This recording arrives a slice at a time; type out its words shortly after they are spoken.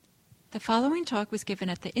The following talk was given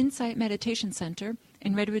at the Insight Meditation Center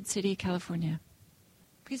in Redwood City, California.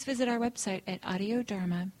 Please visit our website at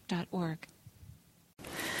audiodharma.org.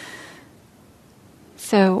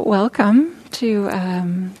 So, welcome to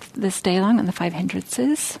this day long on the five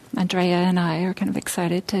hindrances. Andrea and I are kind of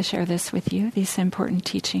excited to share this with you, these important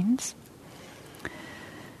teachings.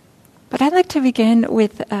 But I'd like to begin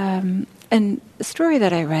with a story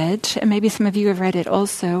that I read, and maybe some of you have read it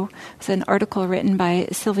also. It's an article written by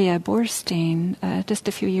Sylvia Boorstein just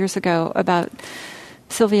a few years ago about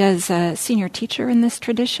Sylvia's senior teacher in this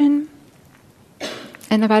tradition,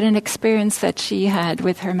 and about an experience that she had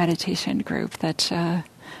with her meditation group that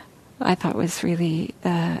I thought was really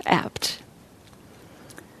apt.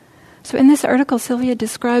 So in this article, Sylvia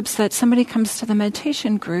describes that somebody comes to the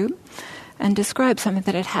meditation group and describes something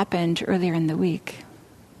that had happened earlier in the week.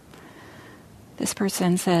 This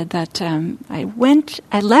person said that I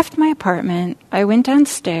left my apartment, I went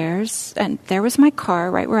downstairs, and there was my car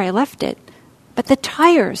right where I left it, but the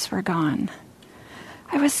tires were gone.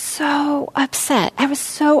 I was so upset.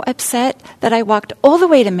 That I walked all the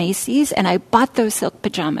way to Macy's and I bought those silk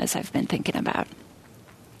pajamas I've been thinking about.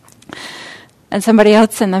 And somebody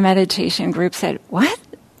else in the meditation group said, "What?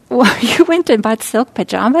 Well, you went and bought silk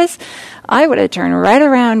pajamas? I would have turned right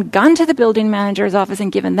around, gone to the building manager's office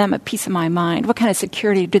and given them a piece of my mind. What kind of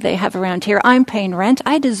security do they have around here? I'm paying rent.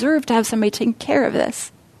 I deserve to have somebody taking care of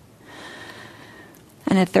this."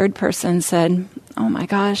 And a third person said, "Oh my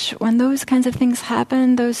gosh, when those kinds of things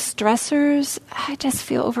happen, those stressors, I just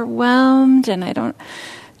feel overwhelmed and I don't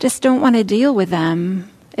want to deal with them.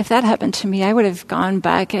 If that happened to me, I would have gone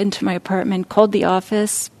back into my apartment, called the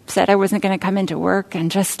office, said I wasn't going to come into work,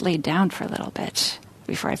 and just laid down for a little bit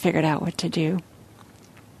before I figured out what to do."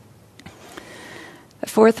 A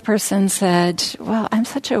fourth person said, "Well, I'm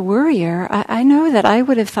such a worrier. I know that I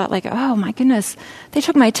would have thought like, oh my goodness, they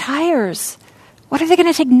took my tires. What are they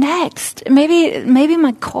going to take next? Maybe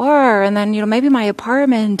my car, and then maybe my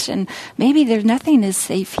apartment, and maybe there's nothing is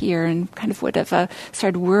safe here," and kind of would have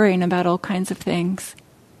started worrying about all kinds of things.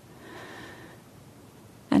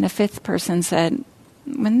 And a fifth person said,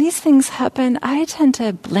 "When these things happen, I tend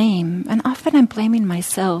to blame, and often I'm blaming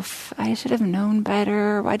myself. I should have known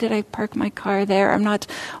better. Why did I park my car there? I'm not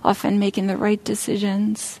often making the right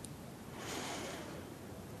decisions."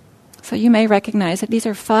 So you may recognize that these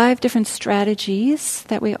are 5 different strategies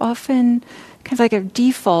that we often, kind of like a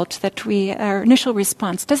default, that our initial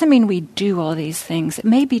response doesn't mean we do all these things. It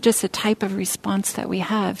may be just a type of response that we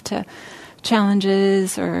have to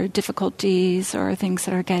challenges or difficulties or things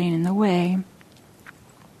that are getting in the way.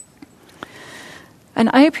 And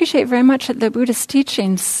I appreciate very much that the Buddhist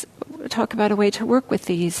teachings talk about a way to work with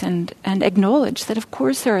these and acknowledge that, of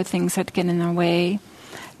course, there are things that get in the way,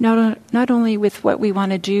 not only with what we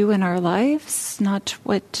want to do in our lives, not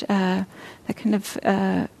what that kind of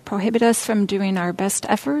prohibit us from doing our best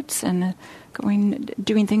efforts and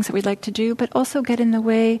doing things that we'd like to do, but also get in the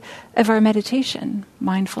way of our meditation,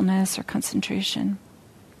 mindfulness or concentration.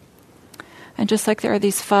 And just like there are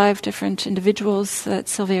these 5 different individuals that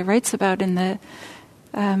Sylvia writes about in the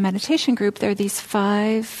meditation group, there are these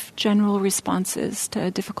 5 general responses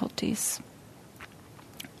to difficulties.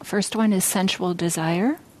 First one is sensual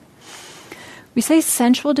desire. We say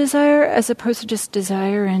sensual desire as opposed to just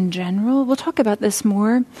desire in general. We'll talk about this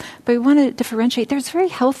more, but we want to differentiate. There's very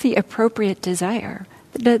healthy, appropriate desire.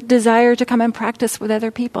 The desire to come and practice with other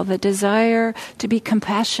people, the desire to be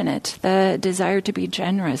compassionate, the desire to be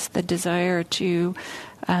generous, the desire to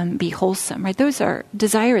be wholesome, right?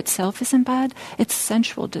 Desire itself isn't bad. It's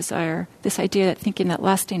sensual desire. This idea that thinking that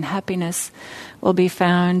lasting happiness will be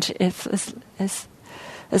found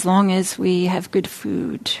as long as we have good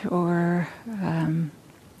food or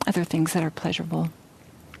other things that are pleasurable.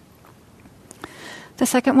 The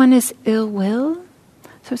second one is ill will.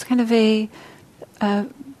 So it's kind of a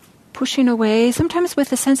pushing away, sometimes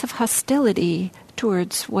with a sense of hostility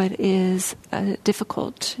towards what is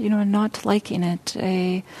difficult, not liking it,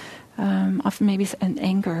 often maybe an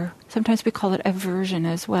anger. Sometimes we call it aversion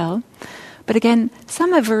as well. But again,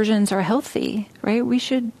 some aversions are healthy, right? We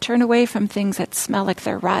should turn away from things that smell like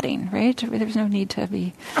they're rotting, right? There's no need to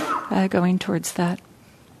be going towards that.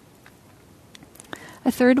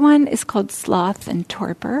 A third one is called sloth and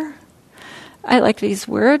torpor. I like these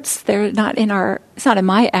words. It's not in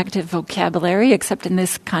my active vocabulary, except in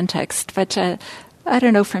this context. But I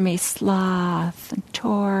don't know, for me, sloth and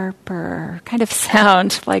torpor kind of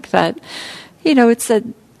sound like that. It's a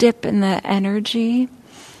dip in the energy.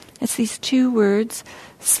 It's these 2 words.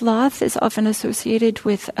 Sloth is often associated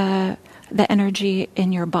with the energy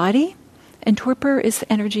in your body, and torpor is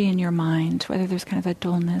energy in your mind, whether there's kind of a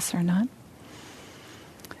dullness or not.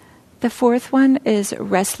 The fourth one is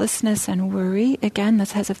restlessness and worry. Again,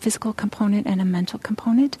 this has a physical component and a mental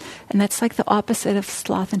component. And that's like the opposite of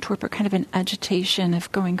sloth and torpor, kind of an agitation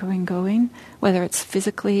of going, whether it's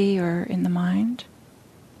physically or in the mind.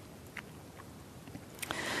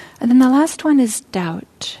 And then the last one is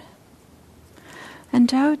doubt. And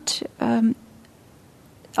doubt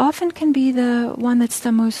often can be the one that's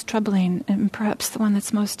the most troubling and perhaps the one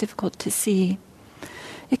that's most difficult to see.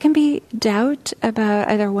 It can be doubt about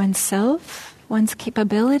either oneself, one's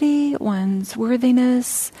capability, one's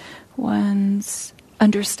worthiness, one's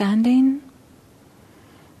understanding.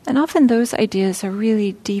 And often those ideas are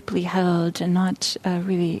really deeply held and not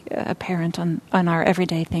really apparent on our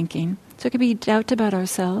everyday thinking. So it can be doubt about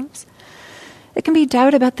ourselves. It can be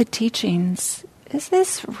doubt about the teachings. Is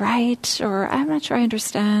this right? Or I'm not sure I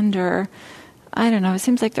understand. Or I don't know, it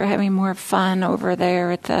seems like they're having more fun over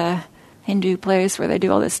there at the Hindu place where they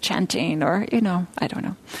do all this chanting, or, I don't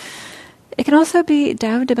know. It can also be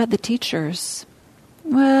doubt about the teachers.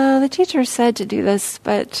 Well, the teacher said to do this,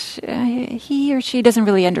 but he or she doesn't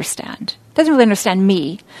really understand. Doesn't really understand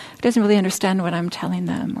me. Doesn't really understand what I'm telling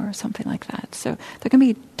them, or something like that. So there can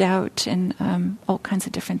be doubt in all kinds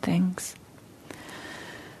of different things.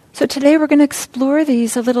 So today we're going to explore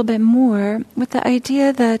these a little bit more with the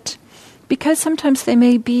idea that because sometimes they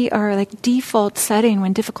may be our default setting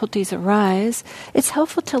when difficulties arise, it's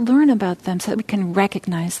helpful to learn about them so that we can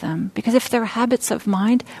recognize them. Because if they're habits of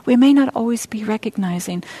mind, we may not always be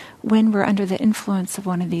recognizing when we're under the influence of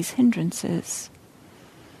one of these hindrances.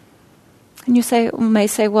 And you may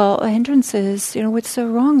say, well, hindrances, what's so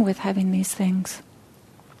wrong with having these things?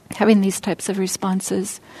 Having these types of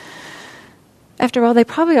responses? After all, they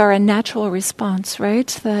probably are a natural response, right?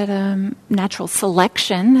 That natural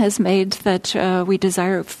selection has made that we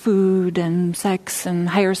desire food and sex and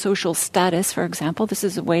higher social status, for example. This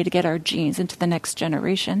is a way to get our genes into the next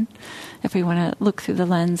generation, if we want to look through the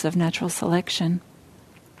lens of natural selection.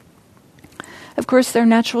 Of course, they're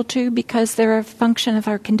natural too because they're a function of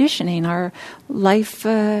our conditioning, our life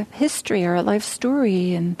history, our life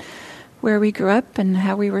story, and where we grew up and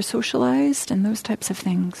how we were socialized and those types of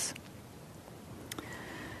things.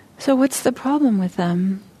 So what's the problem with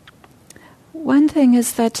them? One thing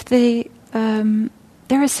is that they're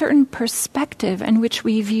a certain perspective in which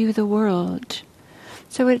we view the world.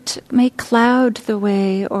 So it may cloud the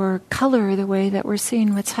way or color the way that we're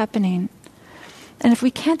seeing what's happening. And if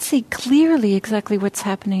we can't see clearly exactly what's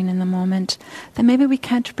happening in the moment, then maybe we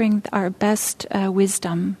can't bring our best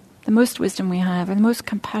wisdom, the most wisdom we have, and the most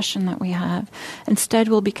compassion that we have. Instead,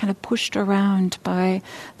 we'll be kind of pushed around by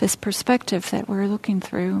this perspective that we're looking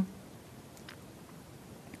through.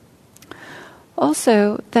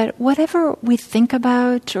 Also, that whatever we think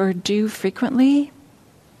about or do frequently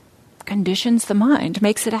conditions the mind,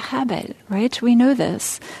 makes it a habit, right? We know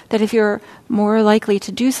this, that if you're more likely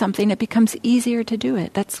to do something, it becomes easier to do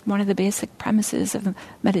it. That's one of the basic premises of the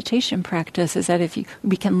meditation practice, is that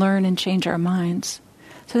we can learn and change our minds.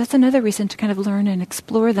 So that's another reason to kind of learn and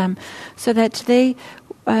explore them, so that they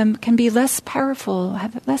can be less powerful,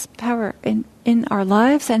 have less power in our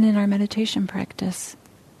lives and in our meditation practice.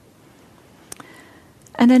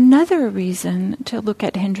 And another reason to look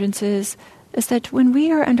at hindrances is that when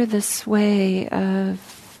we are under the sway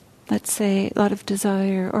of, let's say, a lot of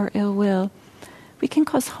desire or ill will, we can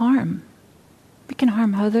cause harm. We can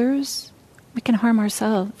harm others. We can harm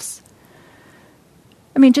ourselves.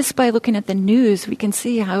 I mean, just by looking at the news, we can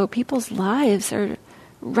see how people's lives are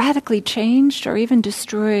radically changed or even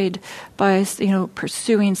destroyed by,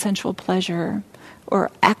 pursuing sensual pleasure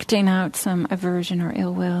or acting out some aversion or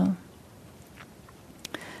ill will.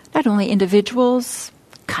 Not only individuals,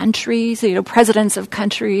 countries, presidents of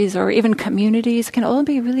countries, or even communities can all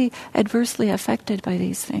be really adversely affected by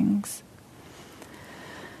these things.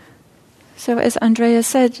 So as Andrea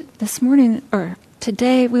said this morning, or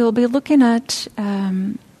today, we will be looking at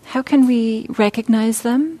how can we recognize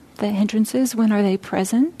them, the hindrances, when are they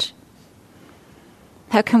present?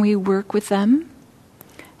 How can we work with them?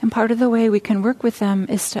 And part of the way we can work with them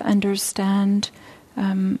is to understand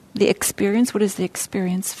the experience. What does the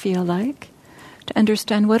experience feel like? To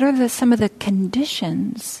understand what are some of the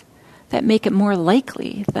conditions that make it more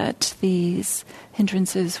likely that these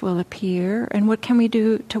hindrances will appear, and what can we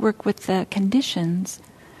do to work with the conditions?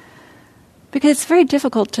 Because it's very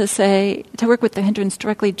difficult to work with the hindrance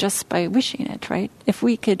directly just by wishing it, right? If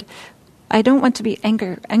we could, I don't want to be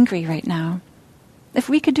angry right now. If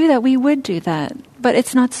we could do that, we would do that, but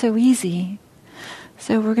it's not so easy.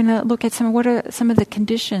 So we're going to look at what are some of the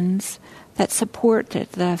conditions that support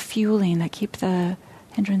it, the fueling that keep the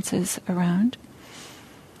hindrances around.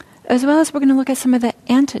 As well as we're going to look at some of the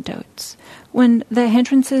antidotes. When the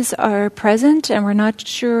hindrances are present and we're not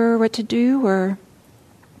sure what to do, or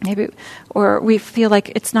we feel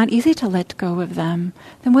like it's not easy to let go of them,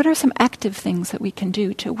 then what are some active things that we can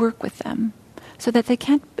do to work with them so that they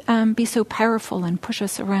can't be so powerful and push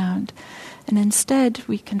us around, and instead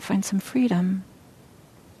we can find some freedom?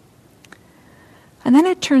 And then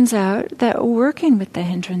it turns out that working with the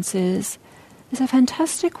hindrances is a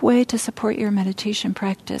fantastic way to support your meditation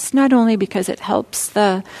practice, not only because it helps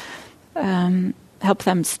help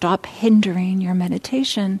them stop hindering your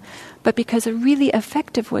meditation, but because a really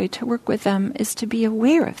effective way to work with them is to be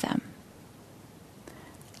aware of them.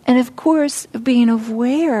 And of course, being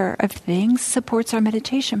aware of things supports our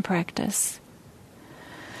meditation practice.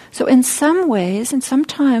 So in some ways, and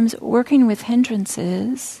sometimes working with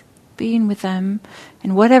hindrances, being with them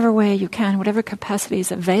in whatever way you can, whatever capacity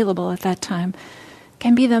is available at that time,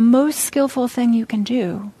 can be the most skillful thing you can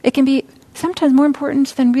do. It can be sometimes more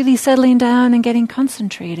important than really settling down and getting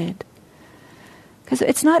concentrated. Because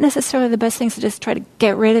it's not necessarily the best thing to just try to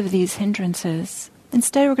get rid of these hindrances.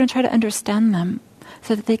 Instead, we're going to try to understand them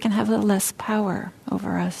so that they can have a little less power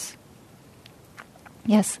over us.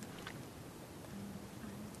 Yes?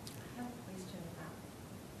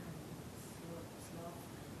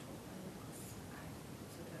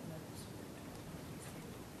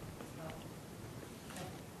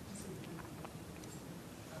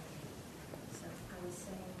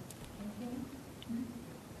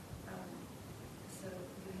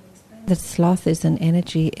 That sloth is an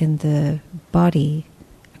energy in the body,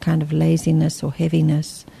 a kind of laziness or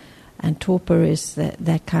heaviness, and torpor is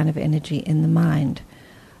that kind of energy in the mind.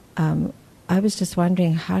 I was just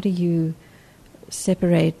wondering, how do you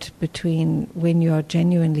separate between when you are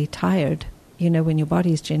genuinely tired, when your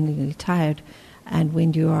body is genuinely tired, and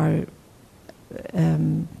when you are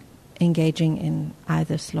engaging in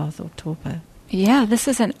either sloth or torpor? Yeah, this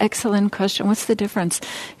is an excellent question. What's the difference?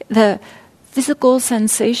 The physical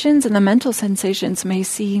sensations and the mental sensations may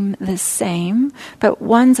seem the same, but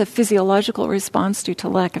one's a physiological response due to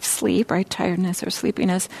lack of sleep, right, tiredness or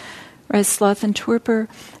sleepiness, whereas sloth and torpor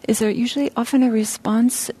is usually often a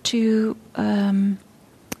response to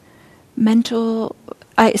mental,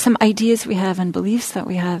 some ideas we have and beliefs that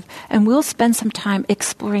we have. And we'll spend some time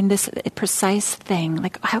exploring this precise thing,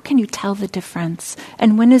 like how can you tell the difference?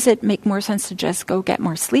 And when does it make more sense to just go get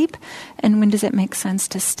more sleep? And when does it make sense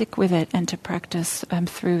to stick with it and to practice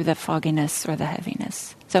through the fogginess or the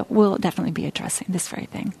heaviness? So we'll definitely be addressing this very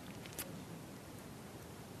thing.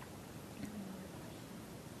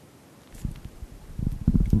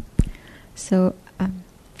 So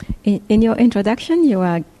in your introduction, you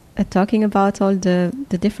are talking about all the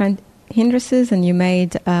different hindrances, and you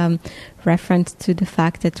made reference to the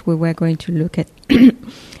fact that we were going to look at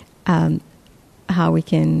how we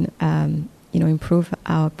can improve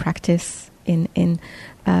our practice in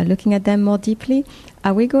looking at them more deeply.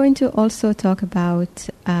 Are we going to also talk about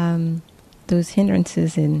those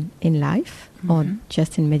hindrances in life, or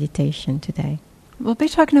just in meditation today? We'll be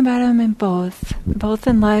talking about them in both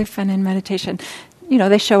in life and in meditation.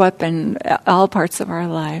 They show up in all parts of our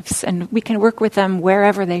lives, and we can work with them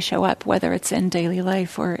wherever they show up, whether it's in daily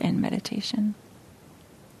life or in meditation.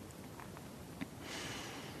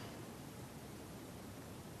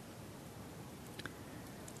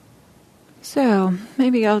 So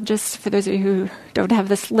maybe I'll just, for those of you who don't have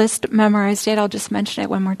this list memorized yet, I'll just mention it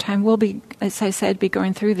one more time. We'll be, as I said, be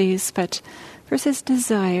going through these, but first is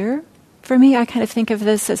desire. For me, I kind of think of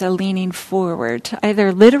this as a leaning forward.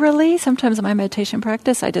 Either literally, sometimes in my meditation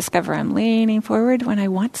practice, I discover I'm leaning forward when I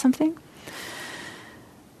want something.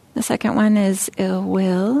 The second one is ill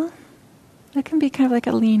will. That can be kind of like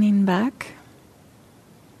a leaning back.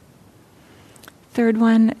 Third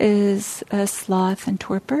one is sloth and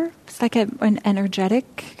torpor. It's like an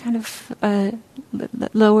energetic kind of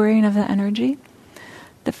lowering of the energy.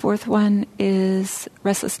 The fourth one is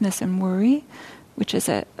restlessness and worry, which is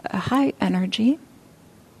a high energy.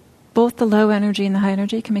 Both the low energy and the high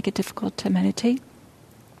energy can make it difficult to meditate.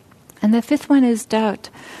 And the fifth one is doubt,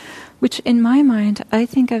 which in my mind, I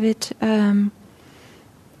think of it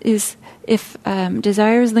is if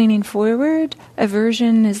desire is leaning forward,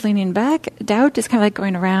 aversion is leaning back, doubt is kind of like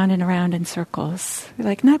going around and around in circles. You're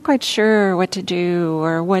like not quite sure what to do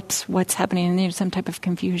or what's happening, and some type of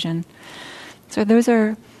confusion. So those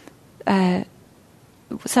are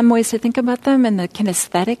some ways to think about them in the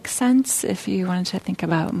kinesthetic sense, if you wanted to think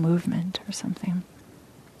about movement or something.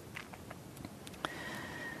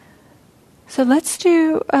 So let's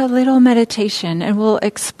do a little meditation, and we'll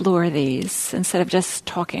explore these instead of just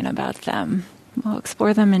talking about them. We'll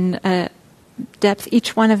explore them in depth,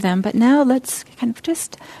 each one of them, but now let's kind of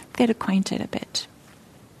just get acquainted a bit.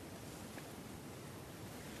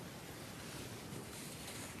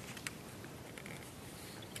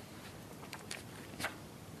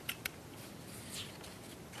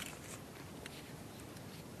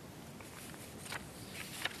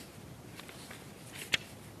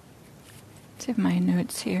 To my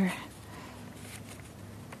notes here.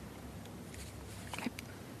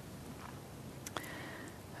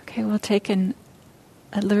 Okay, we'll take an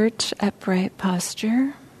alert, upright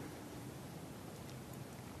posture.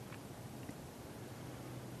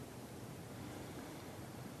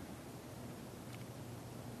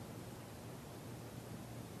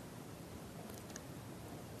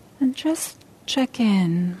 And just check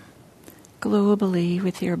in globally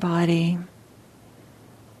with your body.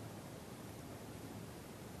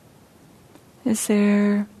 Is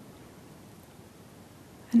there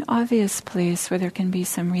an obvious place where there can be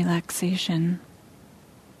some relaxation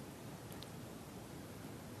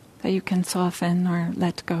that you can soften or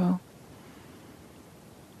let go?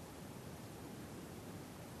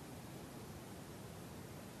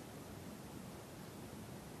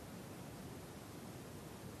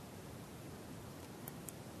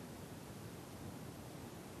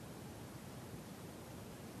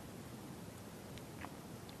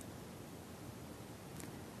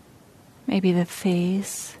 Maybe the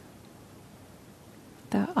face,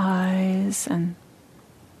 the eyes, and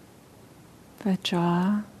the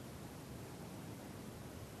jaw.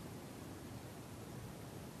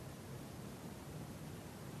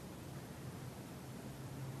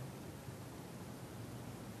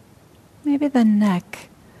 Maybe the neck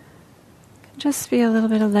can just be a little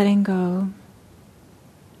bit of letting go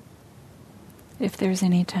if there's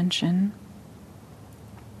any tension.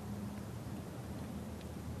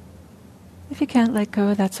 If you can't let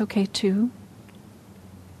go, that's okay too. You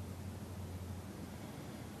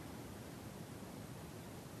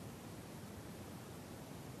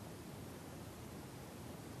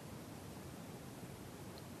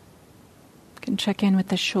can check in with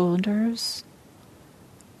the shoulders.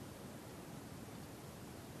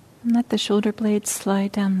 And let the shoulder blades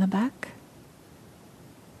slide down the back.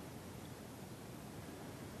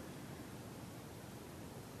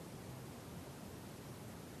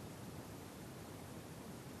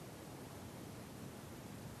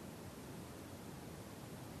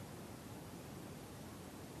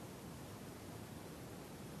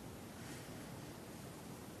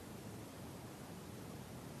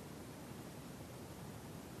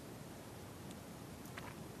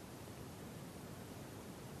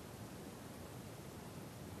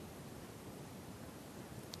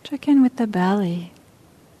 Check in with the belly.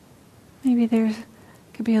 Maybe there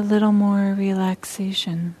could be a little more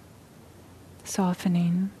relaxation,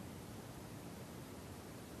 softening.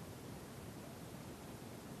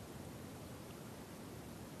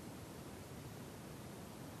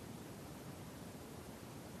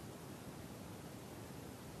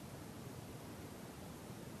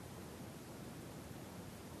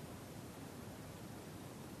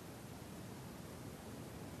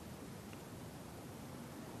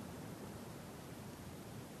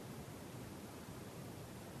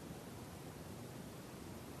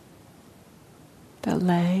 The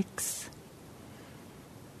legs,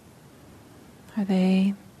 are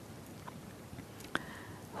they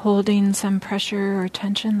holding some pressure or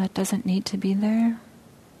tension that doesn't need to be there?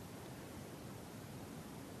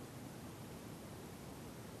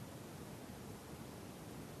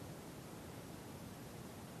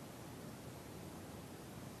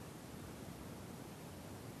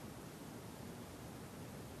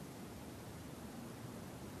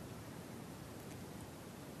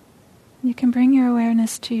 You can bring your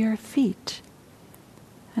awareness to your feet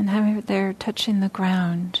and have they're touching the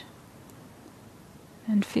ground,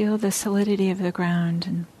 and feel the solidity of the ground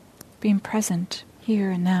and being present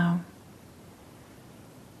here and now.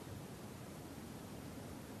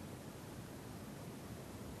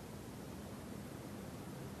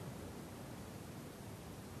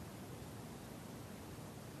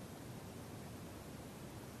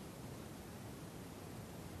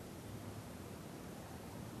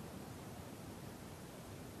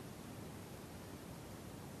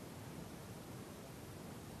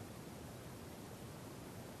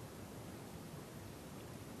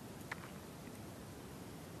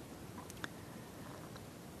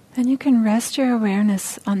 Then you can rest your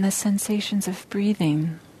awareness on the sensations of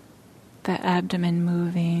breathing, the abdomen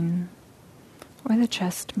moving, or the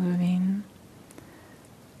chest moving,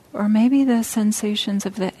 or maybe the sensations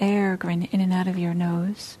of the air going in and out of your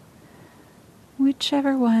nose,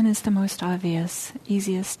 whichever one is the most obvious,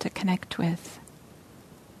 easiest to connect with.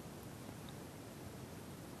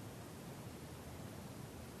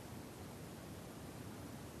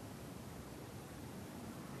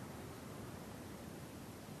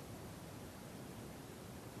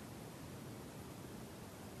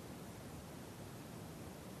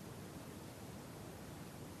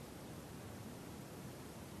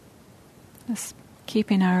 Just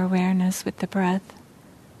keeping our awareness with the breath,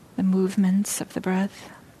 the movements of the breath.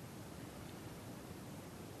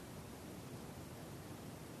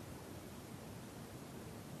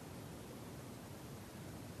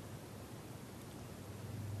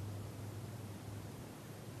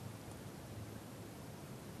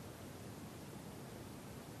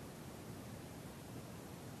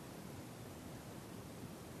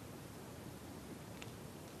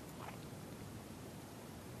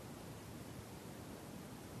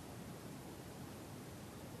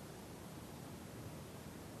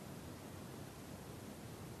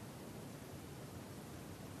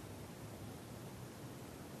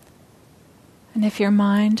 And if your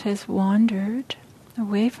mind has wandered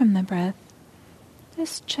away from the breath,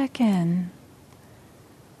 just check in.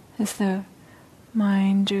 Is the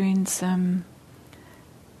mind doing some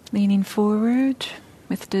leaning forward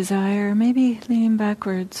with desire, maybe leaning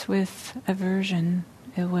backwards with aversion,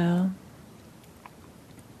 ill will?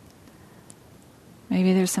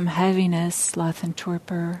 Maybe there's some heaviness, sloth and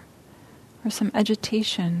torpor, or some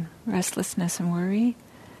agitation, restlessness and worry.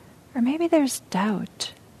 Or maybe there's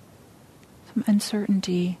doubt, some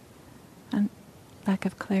uncertainty, and lack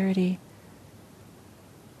of clarity.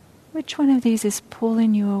 Which one of these is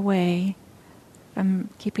pulling you away from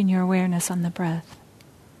keeping your awareness on the breath?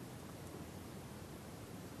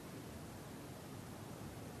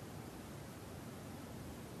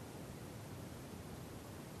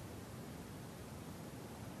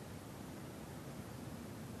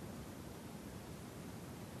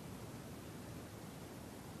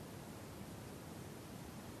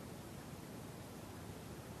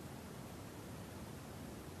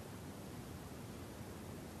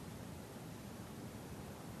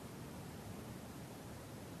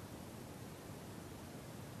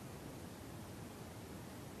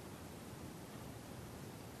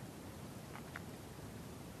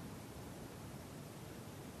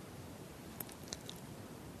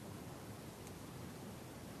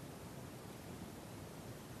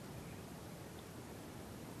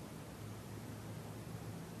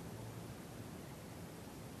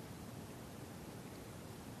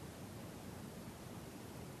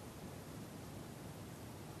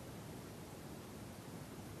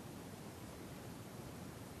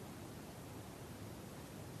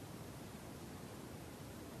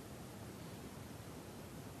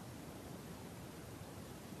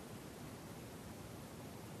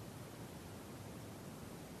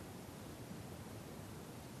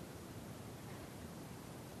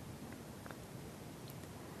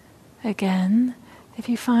 Again, if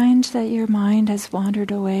you find that your mind has wandered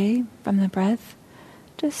away from the breath,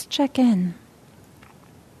 just check in.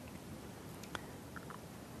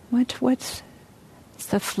 What's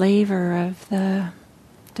the flavor of the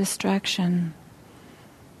distraction?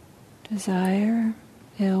 Desire,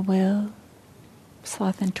 ill will,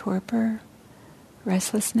 sloth and torpor,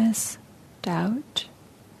 restlessness, doubt?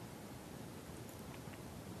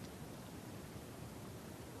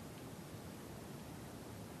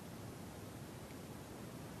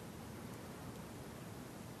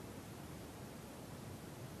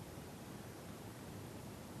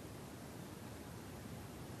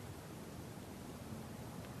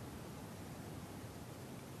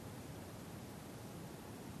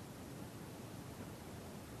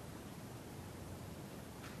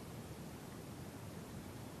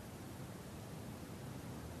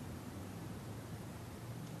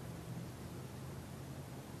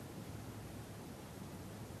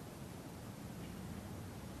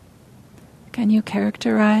 Can you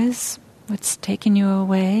characterize what's taking you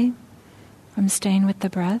away from staying with the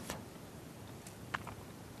breath?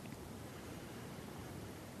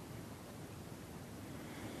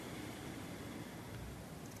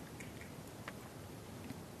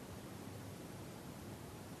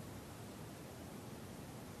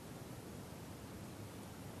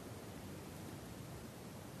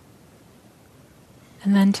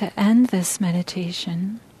 And then to end this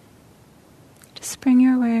meditation, just bring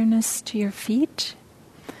your awareness to your feet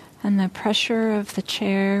and the pressure of the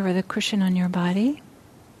chair or the cushion on your body.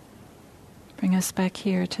 Bring us back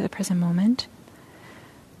here to the present moment.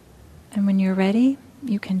 And when you're ready,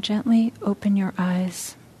 you can gently open your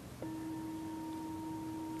eyes.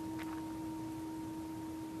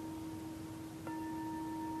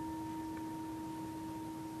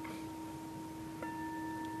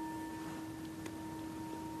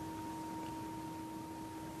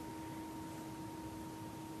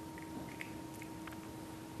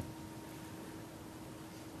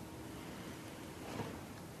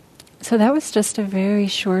 So that was just a very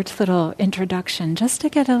short little introduction, just to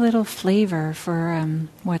get a little flavor for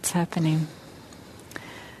what's happening.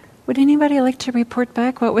 Would anybody like to report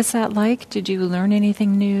back? What was that like? Did you learn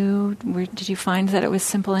anything new? Did you find that it was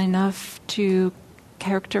simple enough to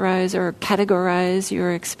characterize or categorize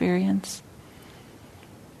your experience?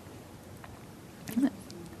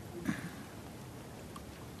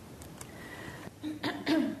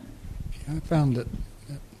 I found that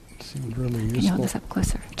it seemed really useful. Can you hold this up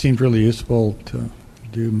closer? It seemed really useful to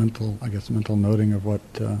do mental noting of what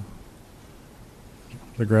the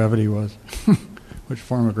gravity was, which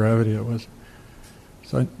form of gravity it was.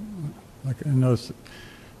 So I noticed that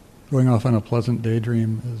going off on a pleasant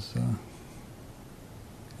daydream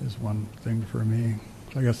is one thing for me.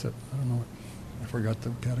 So I guess I don't know. I forgot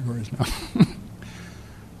the categories now.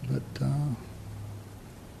 But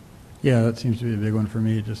yeah, that seems to be a big one for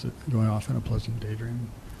me, just going off in a pleasant daydream.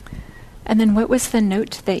 And then what was the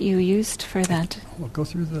note that you used for that? We'll go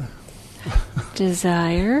through the...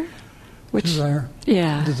 Desire? Desire.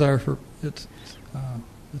 Yeah. Desire for... It's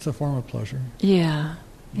a form of pleasure. Yeah,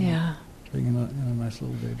 yeah. Being in a nice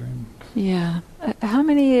little daydream. Yeah. How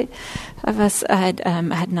many of us had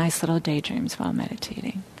nice little daydreams while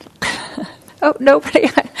meditating? Oh, nobody.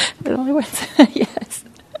 The only ones. Yes.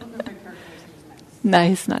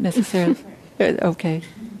 Nice, not necessarily. Okay.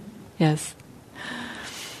 Yes.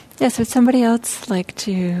 Yes, would somebody else like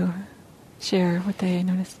to share what they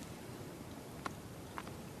noticed?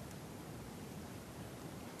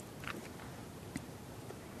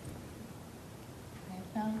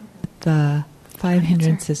 The 5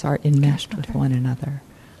 hindrances are enmeshed with one another.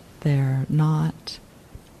 They're not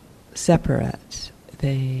separate.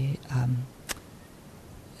 They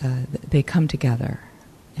come together.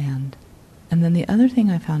 And then the other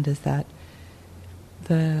thing I found is that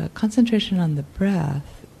the concentration on the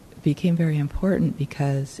breath became very important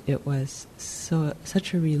because it was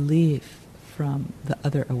such a relief from the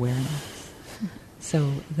other awareness.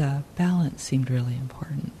 So the balance seemed really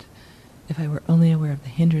important. If I were only aware of the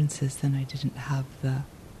hindrances, then I didn't have the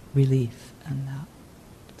relief, and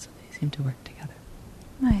so they seem to work together.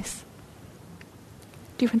 Nice.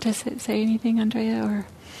 Do you want to say anything, Andrea, or?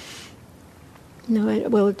 No,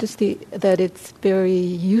 well, just that it's very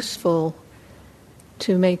useful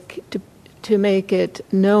to make it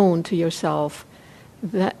known to yourself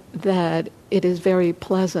that it is very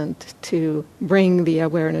pleasant to bring the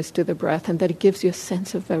awareness to the breath, and that it gives you a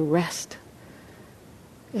sense of a rest.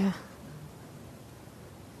 Yeah.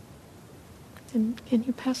 And can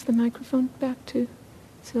you pass the microphone back to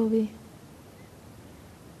Sylvie?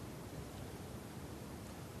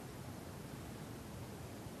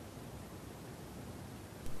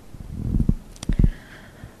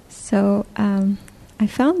 So I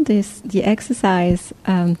found the exercise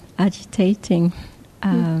agitating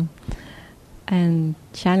and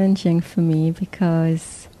challenging for me,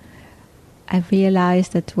 because I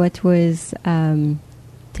realized that what was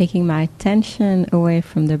taking my attention away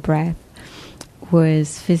from the breath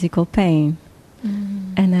was physical pain.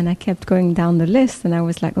 And then I kept going down the list, and I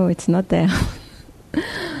was like, oh, it's not there.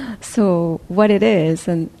 So what it is,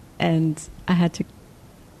 and I had to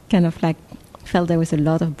kind of like felt there was a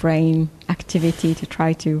lot of brain activity to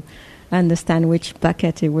try to understand which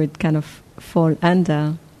bucket it would kind of fall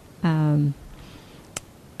under, and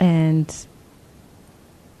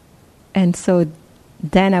so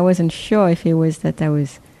then I wasn't sure if it was that I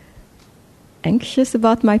was anxious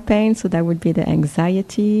about my pain, so that would be the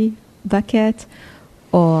anxiety bucket,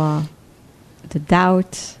 or the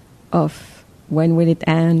doubt of when will it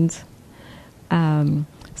end. So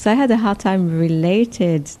I had a hard time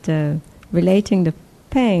relating the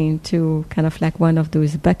pain to kind of like one of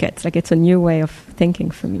those buckets. Like it's a new way of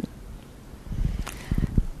thinking for me.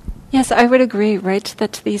 Yes, I would agree, right,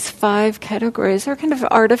 that these 5 categories are kind of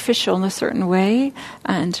artificial in a certain way,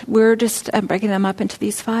 and we're just breaking them up into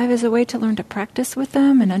these 5 as a way to learn to practice with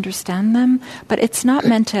them and understand them, but it's not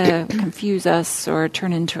meant to confuse us or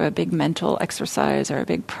turn into a big mental exercise or a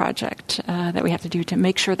big project that we have to do to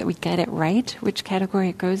make sure that we get it right, which category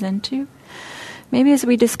it goes into. Maybe as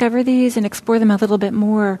we discover these and explore them a little bit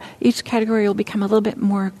more, each category will become a little bit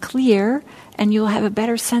more clear, and you'll have a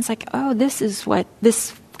better sense like, oh, this is what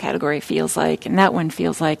this category feels like, and that one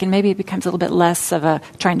feels like, and maybe it becomes a little bit less of a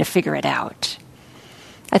trying to figure it out.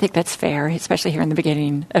 I think that's fair, especially here in the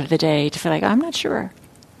beginning of the day, to feel like, I'm not sure.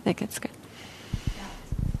 I think it's good.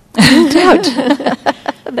 Doubt.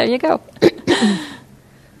 There you go.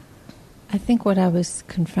 I think what I was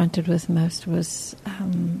confronted with most was,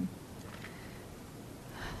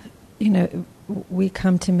 we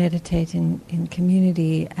come to meditate in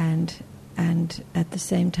community, and at the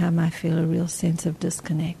same time I feel a real sense of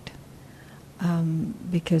disconnect,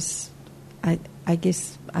 because I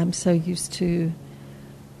guess I'm so used to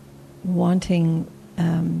wanting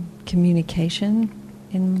communication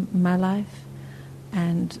in my life.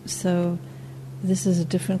 And so this is a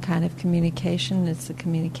different kind of communication. It's a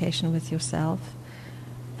communication with yourself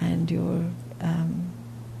and your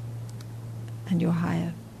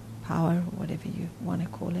higher power, whatever you want to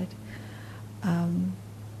call it.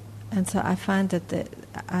 And so I find that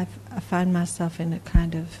I find myself in a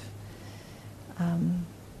kind of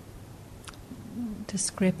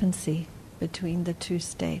discrepancy between the two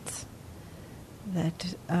states.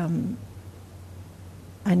 That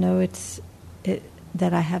I know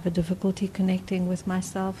that I have a difficulty connecting with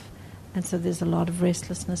myself, and so there's a lot of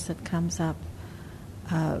restlessness that comes up.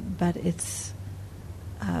 But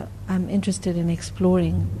I'm interested in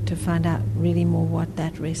exploring to find out really more what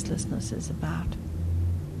that restlessness is about.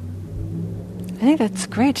 I think that's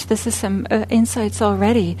great. This is some insights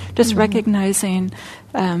already. Just recognizing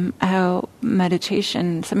how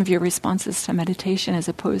meditation, some of your responses to meditation as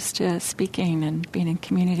opposed to speaking and being in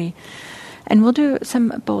community. And we'll do some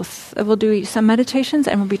both. We'll do some meditations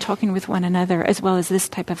and we'll be talking with one another as well as this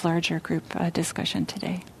type of larger group discussion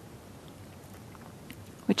today.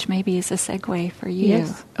 Which maybe is a segue for you.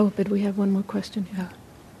 Yes. Oh, but we have one more question. Yeah.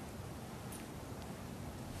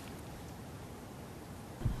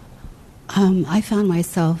 I found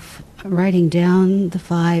myself writing down the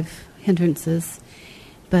 5 hindrances,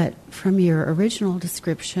 but from your original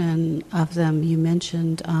description of them, you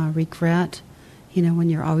mentioned regret, when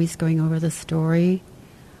you're always going over the story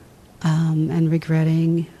and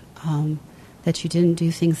regretting that you didn't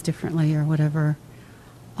do things differently or whatever.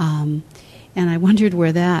 And I wondered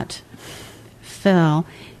where that fell,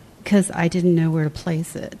 because I didn't know where to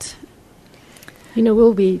place it.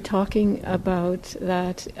 We'll be talking about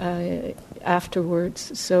that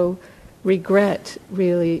afterwards. So regret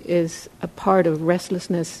really is a part of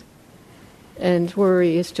restlessness, and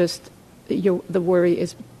worry is just, the worry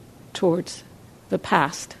is towards the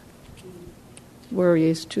past. Worry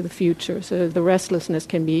is to the future. So the restlessness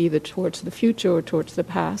can be either towards the future or towards the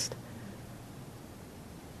past.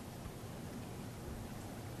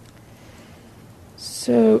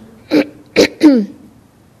 So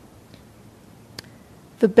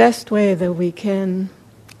the best way that we can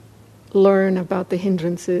learn about the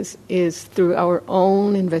hindrances is through our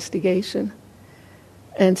own investigation.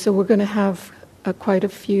 And so we're going to have quite a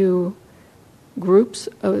few groups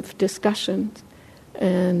of discussions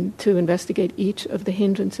and to investigate each of the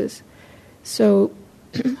hindrances. So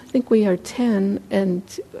I think we are 10, and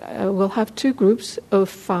we'll have 2 groups of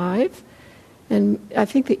 5. And I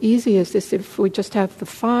think the easiest is if we just have the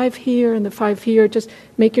 5 here and the 5 here, just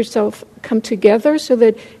make yourself come together so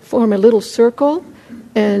that form a little circle,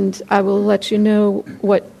 and I will let you know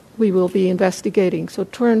what we will be investigating. So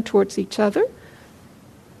turn towards each other.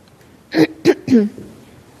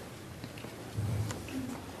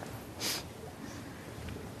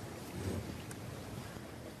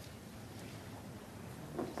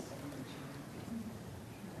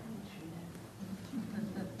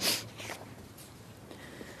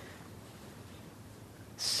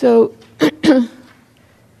 So,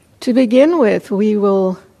 to begin with, we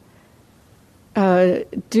will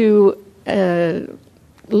do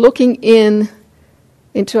looking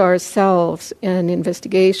into ourselves and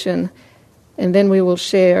investigation, and then we will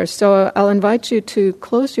share. So I'll invite you to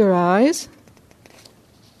close your eyes.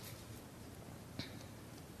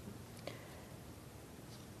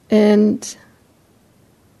 And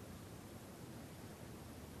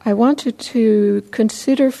I want you to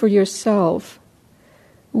consider for yourself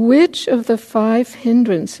which of the 5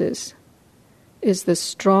 hindrances is the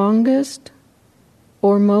strongest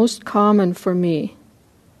or most common for me.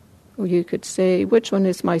 Or you could say, which one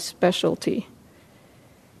is my specialty?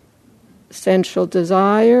 Sensual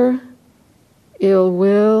desire, ill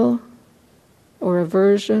will, or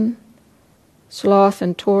aversion, sloth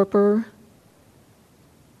and torpor,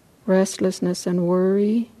 restlessness and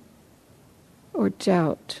worry, or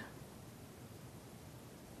doubt.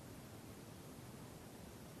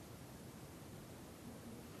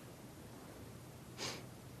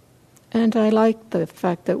 And I like the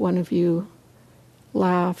fact that one of you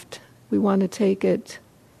laughed. We want to take it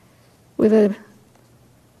with a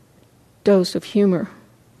dose of humor.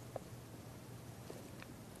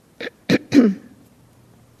 And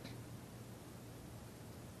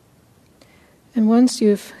once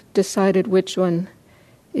you've decided which one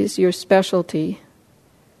is your specialty,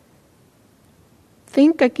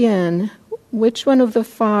 think again which one of the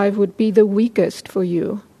 5 would be the weakest for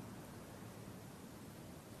you.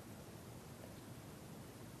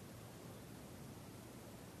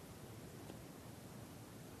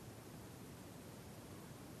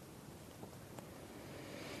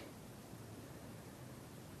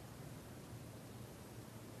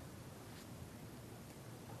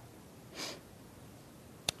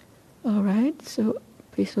 All right, so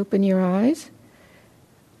please open your eyes.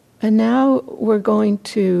 And now we're going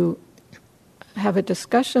to have a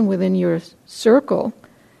discussion within your circle,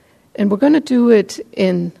 and we're going to do it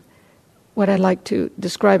in what I like to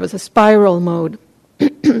describe as a spiral mode.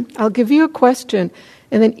 I'll give you a question,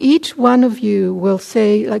 and then each one of you will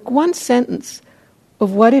say like one sentence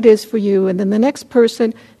of what it is for you, and then the next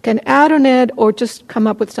person can add on it or just come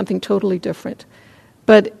up with something totally different.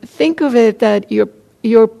 But think of it that you're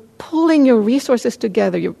pulling your resources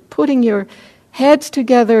together, you're putting your heads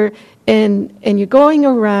together, and you're going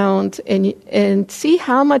around and see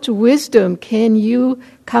how much wisdom can you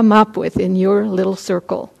come up with in your little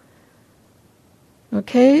circle.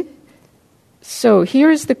 Okay? So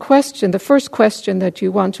here's the question, the first question that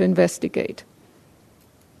you want to investigate.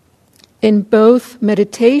 In both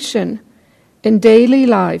meditation and daily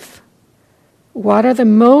life, what are the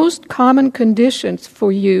most common conditions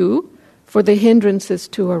for you for the hindrances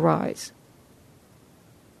to arise?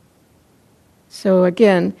 So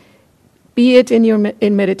again, be it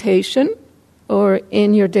in meditation or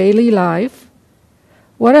in your daily life,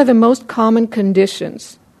 what are the most common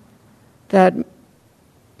conditions that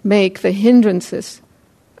make the hindrances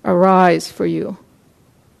arise for you?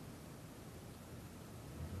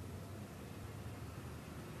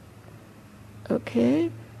 Okay.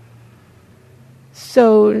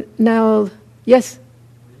 So now, yes?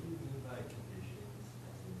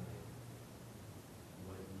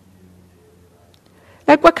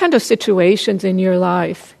 Like what kind of situations in your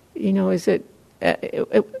life? You know, is it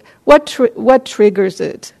what triggers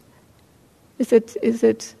it? Is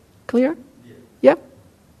it clear? Yeah.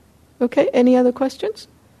 Okay. Any other questions?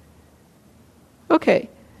 Okay.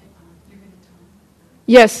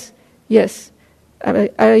 Yes.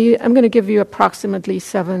 I'm going to give you approximately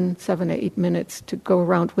 7 to 8 minutes to go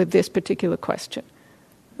around with this particular question.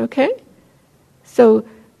 Okay? So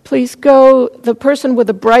please go. The person with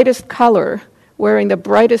the brightest color, wearing the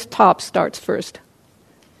brightest top, starts first.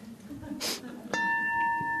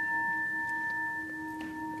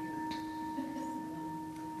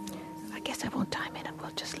 I guess I won't time it.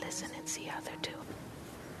 We'll just listen and see how they're doing.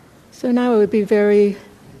 So now it would be very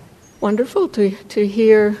wonderful to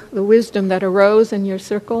hear the wisdom that arose in your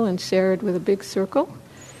circle and share it with a big circle.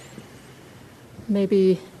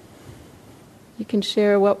 Maybe you can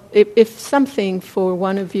share what if something for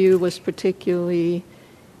one of you was particularly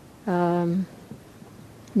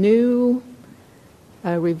new,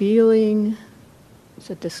 revealing, it's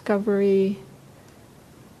a discovery,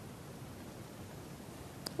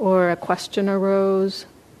 or a question arose.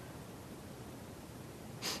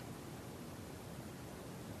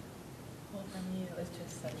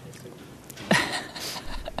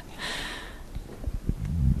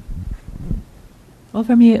 Well,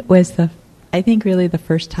 for me, it was I think really the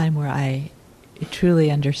first time where I truly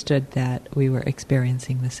understood that we were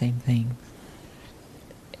experiencing the same thing.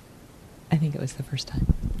 I think it was the first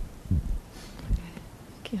time.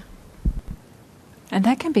 Thank you. And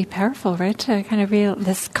that can be powerful, right? To kind of real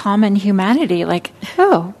this common humanity, like,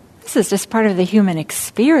 oh, this is just part of the human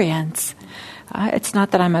experience. It's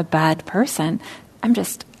not that I'm a bad person. I'm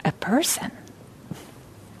just a person.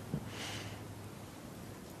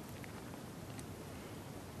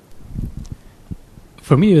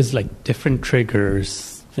 For me, it was like different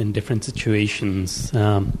triggers in different situations.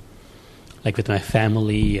 Like with my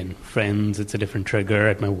family and friends, it's a different trigger.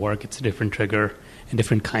 At my work, it's a different trigger. A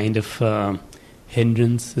different kind of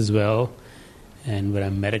hindrance as well. And when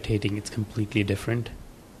I'm meditating, it's completely different.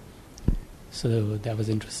 So that was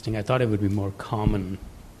interesting. I thought it would be more common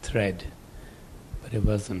thread, but it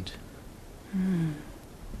wasn't.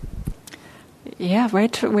 Yeah,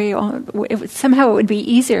 right. Somehow it would be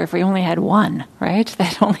easier if we only had one, right?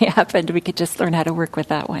 That only happened. We could just learn how to work with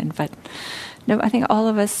that one. But no, I think all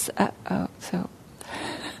of us.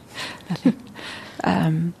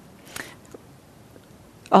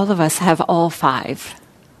 All of us have all five.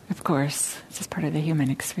 Of course, it's just part of the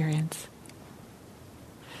human experience.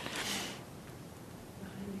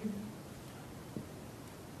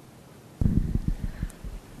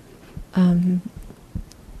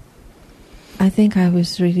 I think I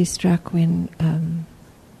was really struck when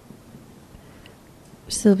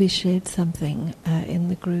Sylvie shared something in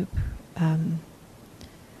the group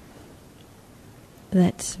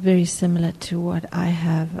that's very similar to what I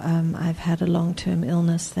have. I've had a long-term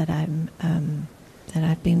illness that I've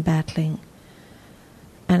been battling,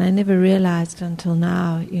 and I never realized until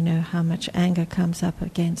now, how much anger comes up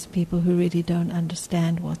against people who really don't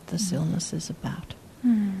understand what this illness is about.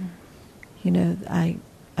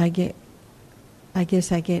 I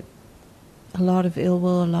guess I get a lot of ill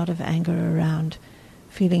will, a lot of anger around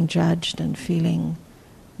feeling judged and feeling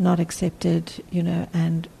not accepted,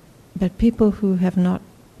 but people who have not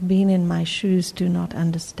been in my shoes do not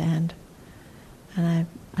understand. And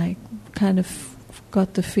I kind of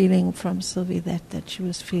got the feeling from Sylvie that she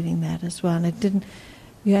was feeling that as well. And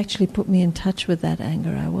you actually put me in touch with that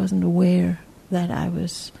anger. I wasn't aware that I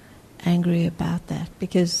was angry about that,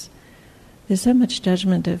 because there's so much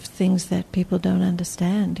judgment of things that people don't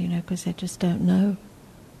understand, because they just don't know.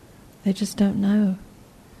 They just don't know.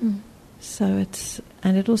 Mm. So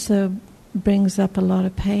it also brings up a lot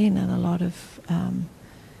of pain and a lot of,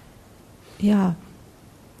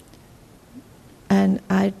 And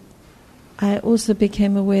I also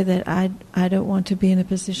became aware that I don't want to be in a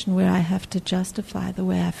position where I have to justify the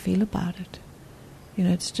way I feel about it.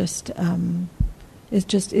 It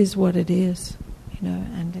just is what it is,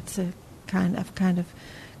 and it's I've kind of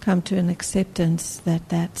come to an acceptance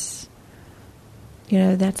that's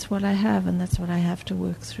what I have, and that's what I have to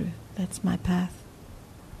work through. That's my path.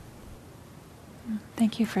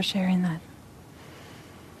 Thank you for sharing that.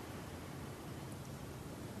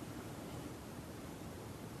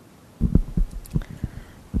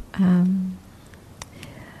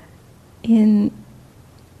 In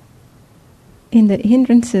the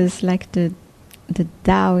hindrances, like the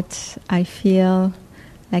doubt, I feel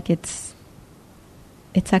like it's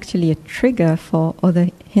actually a trigger for other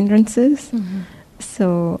hindrances. Mm-hmm.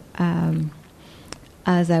 So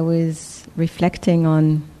as I was reflecting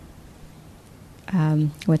on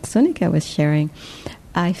what Sonika was sharing,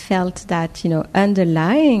 I felt that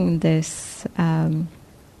underlying this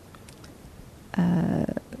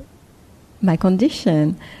my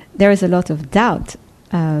condition, there is a lot of doubt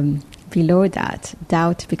below that.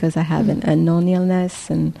 Doubt because I have an unknown illness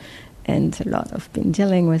and a lot of been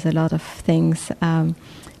dealing with a lot of things and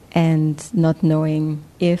not knowing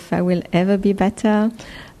if I will ever be better.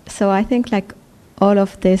 So I think like all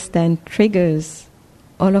of this then triggers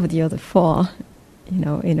all of the other four,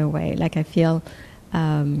 in a way. Like I feel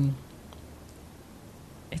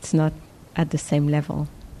it's not at the same level.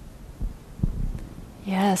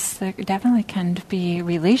 Yes, there definitely can be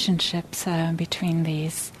relationships between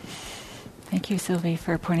these. Thank you, Sylvie,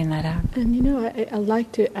 for pointing that out. And I'd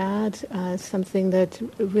like to add something that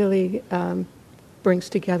really brings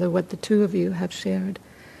together what the two of you have shared.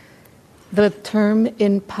 The term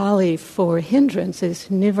in Pali for hindrance is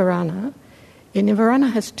nivarana. And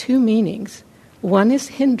nivarana has two meanings. One is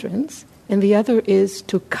hindrance, and the other is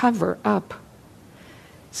to cover up.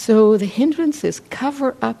 So the hindrances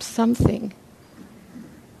cover up something.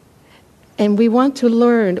 And we want to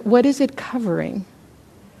learn, what is it covering?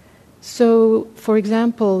 So, for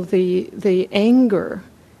example, the anger,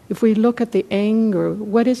 if we look at the anger,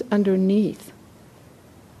 what is underneath?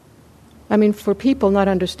 I mean, for people not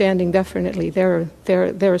understanding, definitely there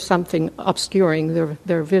is something obscuring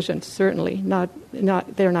their vision. Certainly,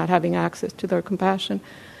 they're not having access to their compassion.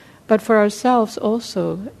 But for ourselves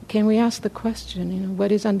also, can we ask the question?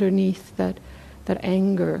 What is underneath that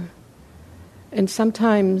anger? And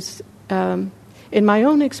sometimes, in my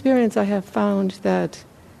own experience, I have found that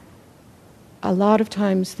a lot of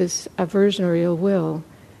times this aversion or ill will,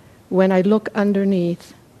 when I look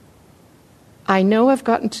underneath, I know I've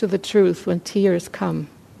gotten to the truth when tears come,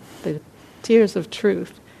 the tears of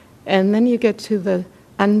truth. And then you get to the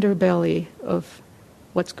underbelly of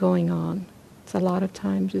what's going on. It's a lot of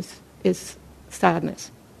times is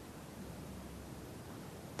sadness.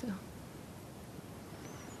 So.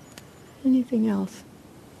 Anything else?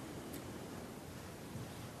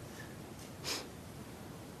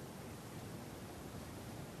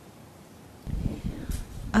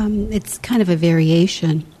 It's kind of a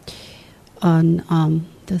variation on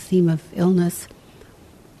the theme of illness.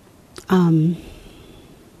 I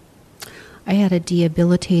had a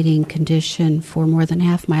debilitating condition for more than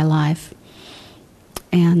half my life,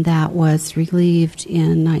 and that was relieved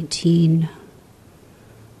in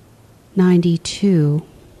 1992.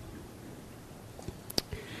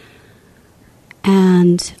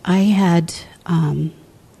 And I had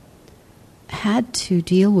to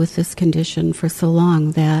deal with this condition for so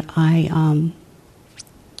long that I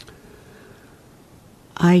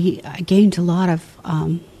gained a lot of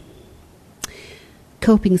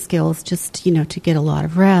coping skills, just to get a lot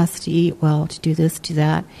of rest, to eat well, to do this, do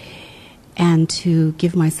that, and to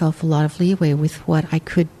give myself a lot of leeway with what I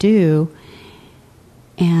could do,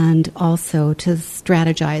 and also to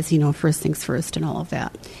strategize, first things first and all of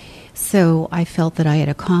that. So I felt that I had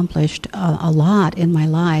accomplished a lot in my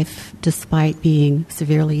life despite being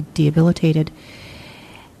severely debilitated.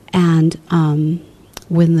 And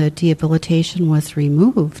when the debilitation was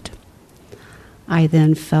removed, I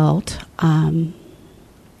then felt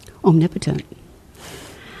omnipotent.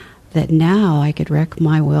 that now I could wreck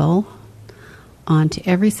my will onto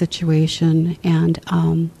every situation, and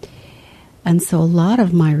so a lot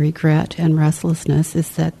of my regret and restlessness is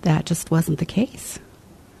that just wasn't the case,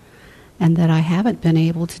 and that I haven't been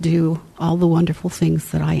able to do all the wonderful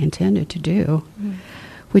things that I intended to do,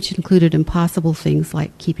 which included impossible things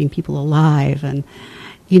like keeping people alive, and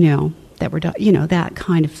that were that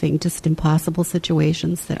kind of thing, just impossible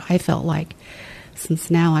situations that I felt like, since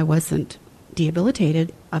now I wasn't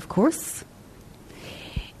debilitated, of course.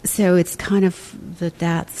 So it's kind of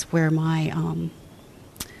that's where my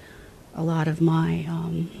a lot of my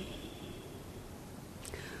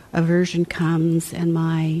aversion comes, and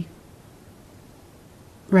my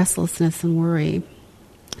restlessness and worry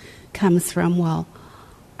comes from, well,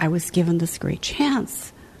 I was given this great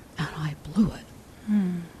chance and I blew it.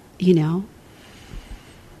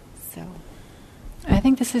 So I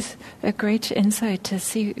think this is a great insight to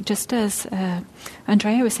see, just as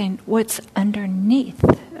Andrea was saying, what's underneath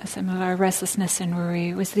some of our restlessness and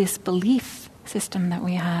worry was this belief system that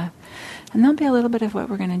we have. And that'll be a little bit of what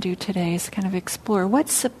we're going to do today, is kind of explore what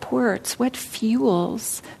supports, what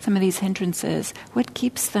fuels some of these hindrances, what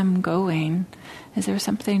keeps them going. Is there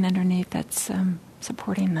something underneath that's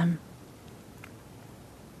supporting them?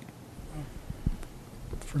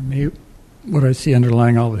 For me, what I see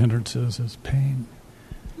underlying all the hindrances is pain.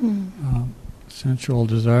 Sensual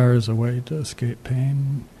desire is a way to escape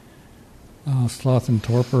pain. Sloth and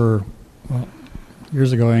torpor, well,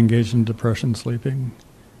 years ago I engaged in depression sleeping,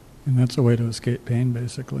 and that's a way to escape pain,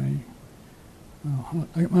 basically. I'm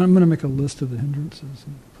going to make a list of the hindrances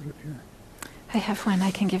and put it here. I have one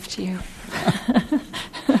I can give to you.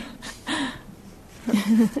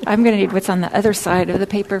 I'm going to need what's on the other side of the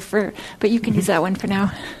paper but you can use that one for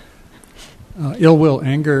now. Ill will,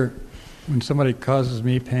 anger. When somebody causes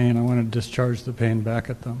me pain, I want to discharge the pain back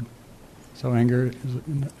at them. So anger is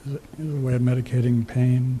a way of medicating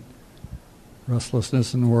pain.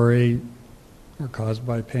 Restlessness and worry are caused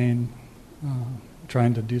by pain,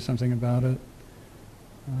 trying to do something about it.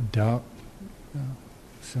 Doubt,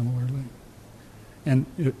 similarly. And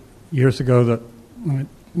years ago, when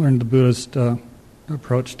I learned the Buddhist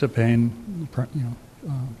approach to pain,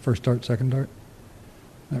 first art, second art,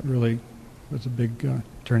 that really was a big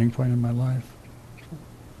turning point in my life.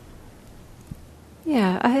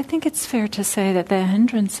 Yeah, I think it's fair to say that the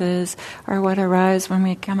hindrances are what arise when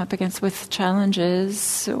we come up against with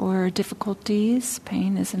challenges or difficulties.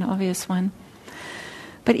 Pain is an obvious one.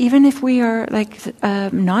 But even if we are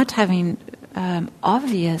not having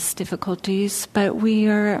obvious difficulties, but we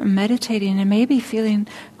are meditating and maybe feeling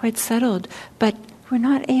quite settled, but we're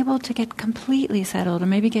not able to get completely settled or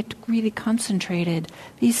maybe get really concentrated,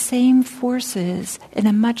 these same forces in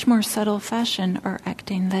a much more subtle fashion are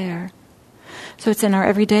acting there. So it's in our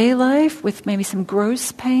everyday life with maybe some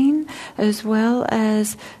gross pain, as well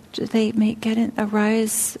as they may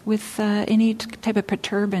arise with any type of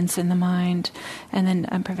perturbance in the mind, and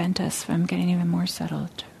then prevent us from getting even more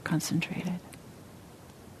settled, concentrated.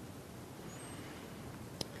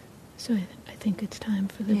 So I think it's time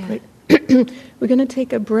for the break. We're going to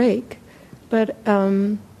take a break, but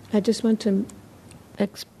I just want to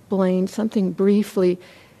explain something briefly.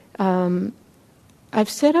 I've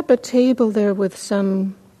set up a table there with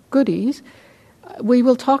some goodies. We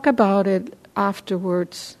will talk about it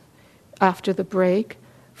afterwards, after the break.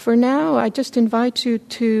 For now, I just invite you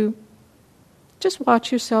to just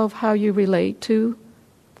watch yourself, how you relate to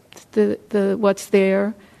the what's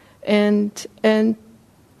there, and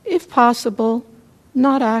if possible,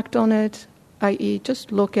 not act on it, i.e.,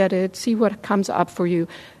 just look at it, see what comes up for you,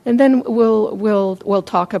 and then we'll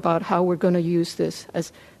talk about how we're going to use this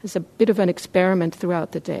as a bit of an experiment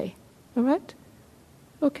throughout the day. All right?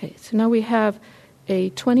 Okay, so now we have a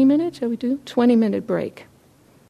 20-minute, shall we do? 20-minute break.